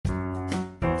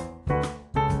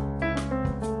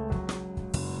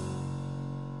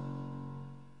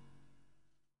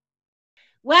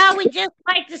would just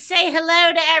like to say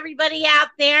hello to everybody out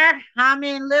there. I'm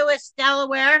in Lewis,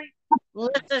 Delaware.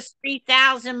 Melissa's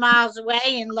 3,000 miles away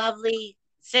in lovely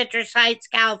Citrus Heights,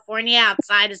 California,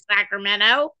 outside of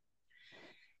Sacramento.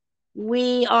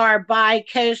 We are by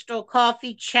Coastal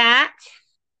Coffee Chat.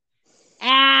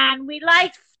 And we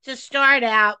like to start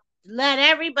out, let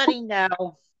everybody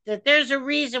know that there's a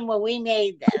reason why we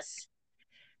made this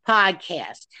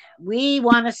podcast. We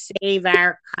want to save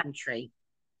our country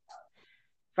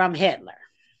from Hitler.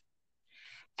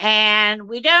 And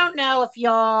we don't know if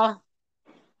y'all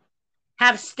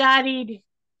have studied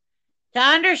to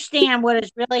understand what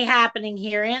is really happening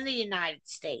here in the United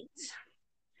States.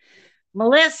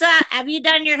 Melissa, have you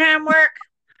done your homework?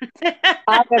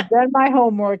 I have done my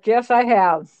homework. Yes, I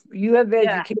have. You have Yeah.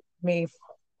 educated me.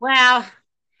 Well,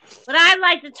 what I'd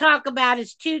like to talk about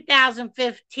is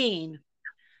 2015,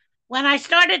 when I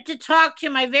started to talk to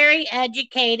my very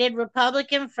educated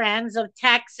Republican friends of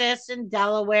Texas and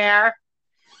Delaware,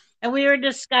 and we were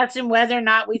discussing whether or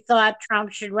not we thought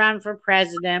Trump should run for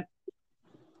president.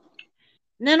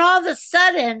 And then all of a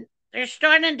sudden, they're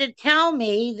starting to tell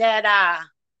me that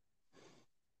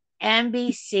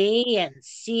NBC and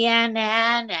CNN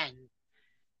and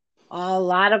a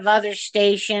lot of other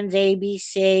stations,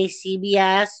 ABC,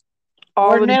 CBS,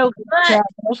 All were the no news good.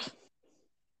 channels.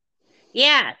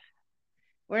 Yes,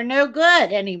 we're no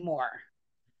good anymore.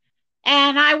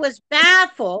 And I was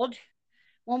baffled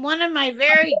when one of my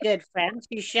very good friends,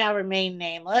 who shall remain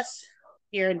nameless,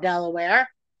 here in Delaware,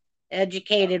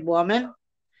 educated woman,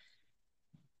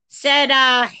 said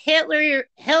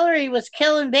Hillary was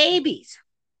killing babies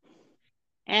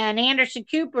and Anderson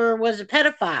Cooper was a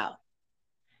pedophile.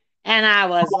 And I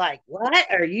was like,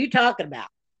 what are you talking about?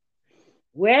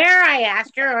 Where, I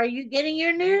asked her, are you getting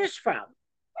your news from?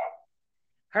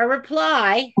 Her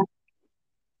reply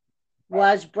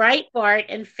was Breitbart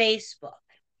and Facebook.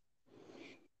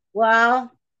 Well,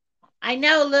 I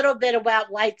know a little bit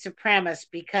about white supremacists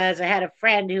because I had a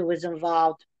friend who was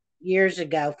involved years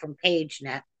ago from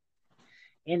PageNet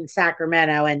in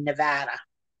Sacramento and Nevada.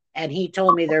 And he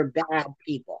told me they're bad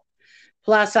people.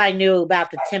 Plus, I knew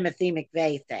about the Timothy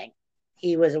McVeigh thing.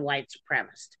 He was a white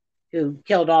supremacist who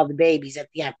killed all the babies at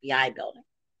the FBI building.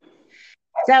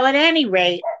 So, at any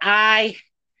rate, I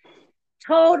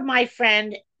told my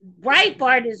friend,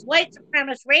 Breitbart is white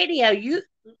supremacist radio.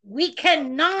 We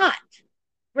cannot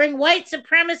bring white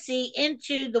supremacy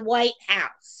into the White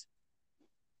House.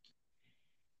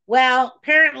 Well,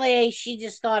 apparently she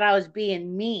just thought I was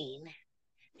being mean.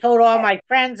 Told all my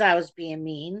friends I was being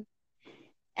mean.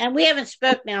 And we haven't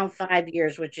spoke now in 5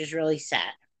 years, which is really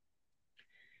sad.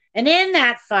 And in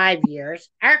that 5 years,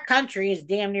 our country has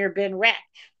damn near been wrecked.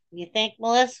 You think,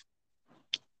 Melissa?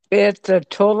 It's a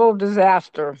total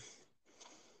disaster.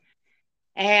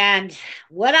 And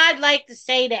what I'd like to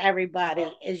say to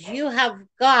everybody is you have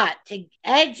got to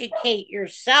educate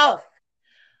yourself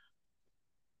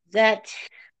that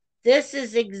this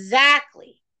is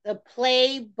exactly the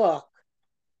playbook.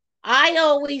 I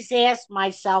always ask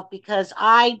myself, because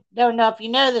I don't know if you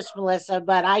know this, Melissa,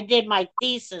 but I did my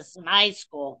thesis in high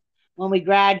school when we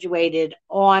graduated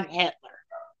on Hitler.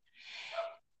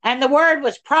 And the word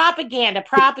was propaganda,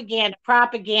 propaganda,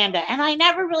 propaganda. And I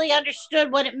never really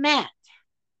understood what it meant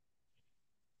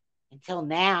until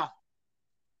now.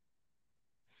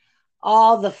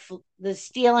 All the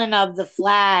stealing of the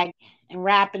flag and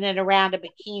wrapping it around a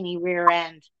bikini rear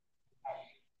end,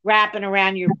 wrapping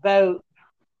around your boat,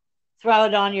 throw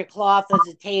it on your cloth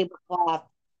as a tablecloth.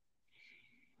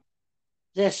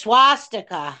 The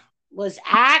swastika was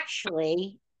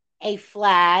actually a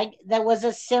flag that was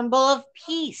a symbol of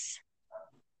peace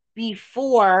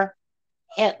before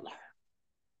Hitler.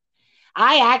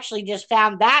 I actually just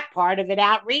found that part of it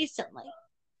out recently.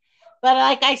 But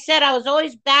like I said, I was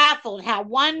always baffled how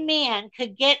one man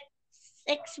could get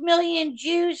 6 million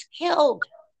Jews killed.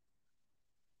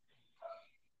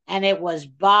 And it was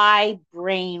by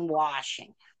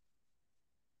brainwashing.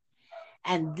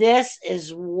 And this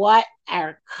is what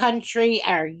our country,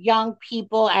 our young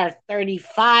people, our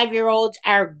 35-year-olds,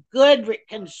 our good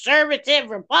conservative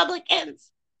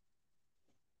Republicans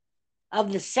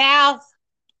of the South,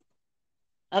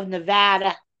 of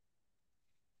Nevada,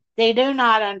 they do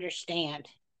not understand.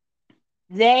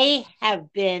 They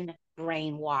have been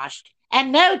brainwashed.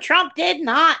 And no, Trump did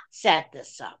not set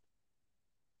this up.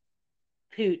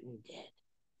 Putin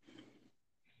did.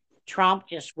 Trump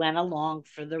just went along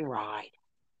for the ride.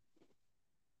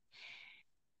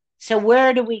 So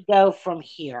where do we go from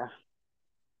here?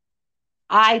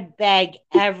 I beg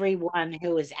everyone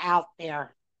who is out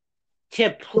there to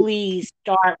please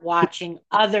start watching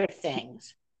other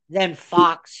things than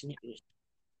Fox News.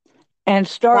 And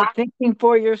start thinking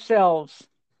for yourselves.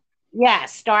 Yeah,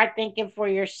 start thinking for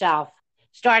yourself.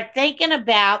 Start thinking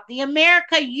about the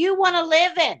America you want to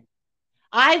live in.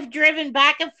 I've driven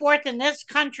back and forth in this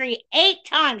country 8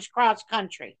 times cross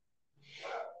country.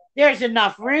 There's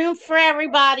enough room for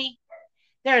everybody.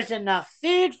 There's enough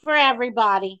food for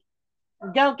everybody.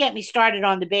 Don't get me started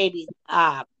on the baby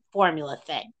formula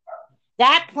thing.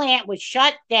 That plant was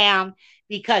shut down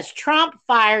because Trump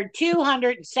fired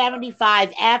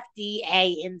 275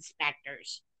 FDA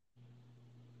inspectors.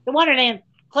 The wonder they didn't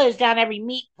close down every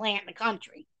meat plant in the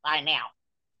country by now.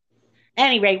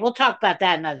 Anyway, we'll talk about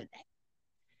that another day.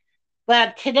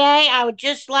 But today, I would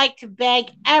just like to beg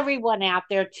everyone out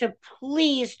there to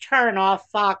please turn off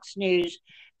Fox News.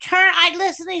 I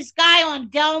listen to this guy on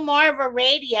Delmarva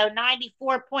Radio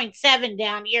 94.7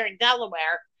 down here in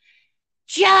Delaware,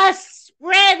 just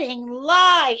spreading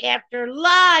lie after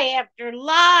lie after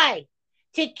lie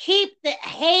to keep the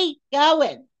hate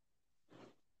going.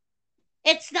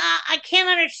 It's not, I can't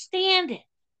understand it.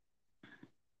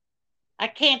 I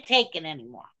can't take it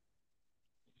anymore.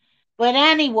 But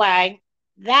anyway,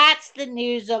 that's the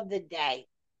news of the day.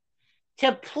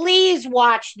 To please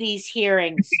watch these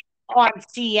hearings on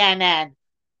CNN,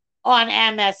 on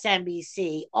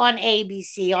MSNBC, on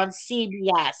ABC, on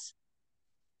CBS.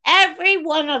 Every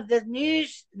one of the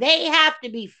news, they have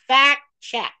to be fact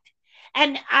checked.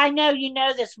 And I know you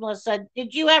know this, Melissa.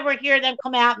 Did you ever hear them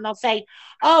come out and they'll say,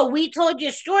 "Oh, we told you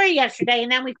a story yesterday,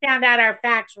 and then we found out our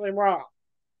facts were wrong"?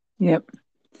 Yep.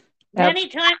 Many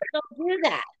times they'll do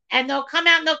that, and they'll come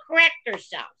out and they'll correct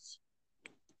themselves.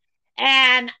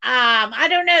 And I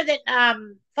don't know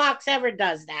that Fox ever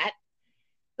does that.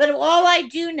 But all I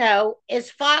do know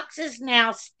is Fox is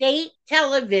now state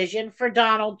television for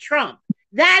Donald Trump.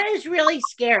 That is really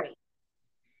scary.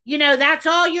 You know, that's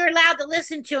all you're allowed to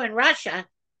listen to in Russia.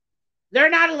 They're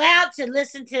not allowed to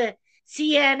listen to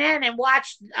CNN and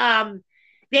watch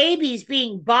babies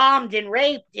being bombed and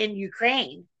raped in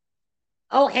Ukraine.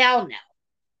 Oh, hell no.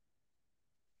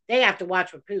 They have to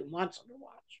watch what Putin wants them to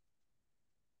watch.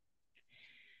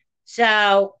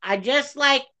 So I just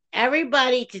like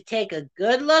everybody to take a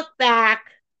good look back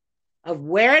of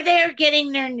where they're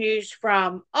getting their news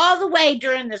from all the way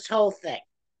during this whole thing.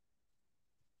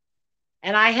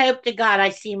 And I hope to God I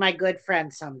see my good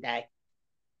friend someday,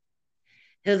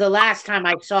 who the last time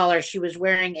I saw her, she was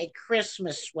wearing a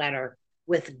Christmas sweater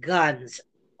with guns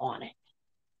on it.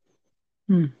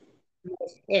 The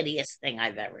most hideous thing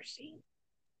I've ever seen.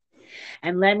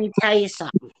 And let me tell you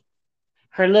something.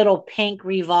 Her little pink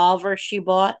revolver she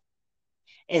bought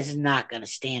is not going to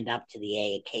stand up to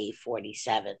the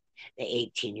AK-47 the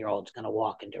 18-year-old's going to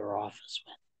walk into her office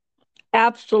with.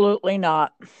 Absolutely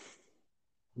not.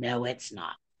 No, it's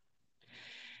not.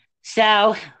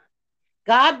 So,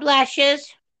 God bless you.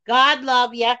 God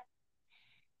love you.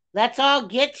 Let's all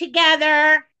get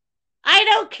together. I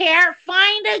don't care.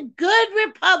 Find a good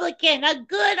Republican, a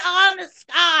good, honest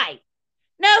guy.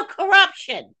 No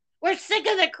corruption. We're sick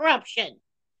of the corruption.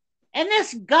 And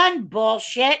this gun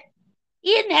bullshit,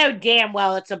 you know damn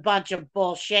well it's a bunch of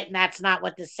bullshit, and that's not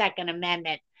what the Second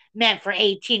Amendment meant for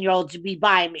 18-year-olds to be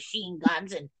buying machine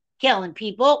guns and killing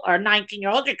people, or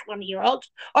 19-year-olds, or 20-year-olds,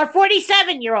 or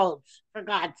 47-year-olds, for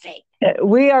God's sake.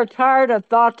 We are tired of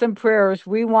thoughts and prayers.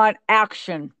 We want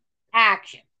action.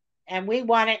 Action. And we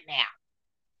want it now.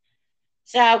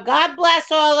 So God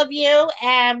bless all of you,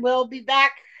 and we'll be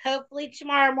back hopefully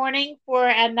tomorrow morning for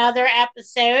another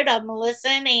episode of Melissa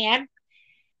and Ann.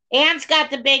 Ann's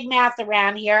got the big mouth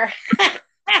around here.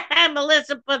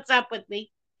 Melissa puts up with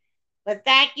me. But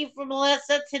thank you for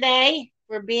Melissa today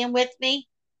for being with me.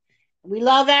 We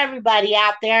love everybody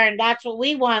out there, and that's what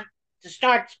we want, to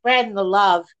start spreading the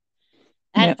love.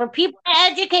 And for people to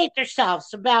educate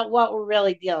themselves about what we're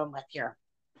really dealing with here.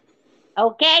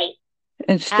 Okay?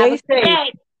 And stay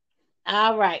safe.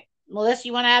 All right. Melissa,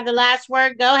 you want to have the last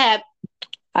word? Go ahead.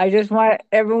 I just want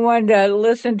everyone to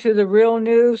listen to the real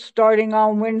news starting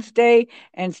on Wednesday,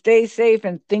 and stay safe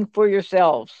and think for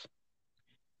yourselves.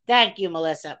 Thank you,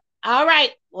 Melissa. All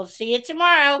right. We'll see you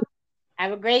tomorrow.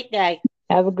 Have a great day.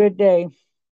 Have a good day.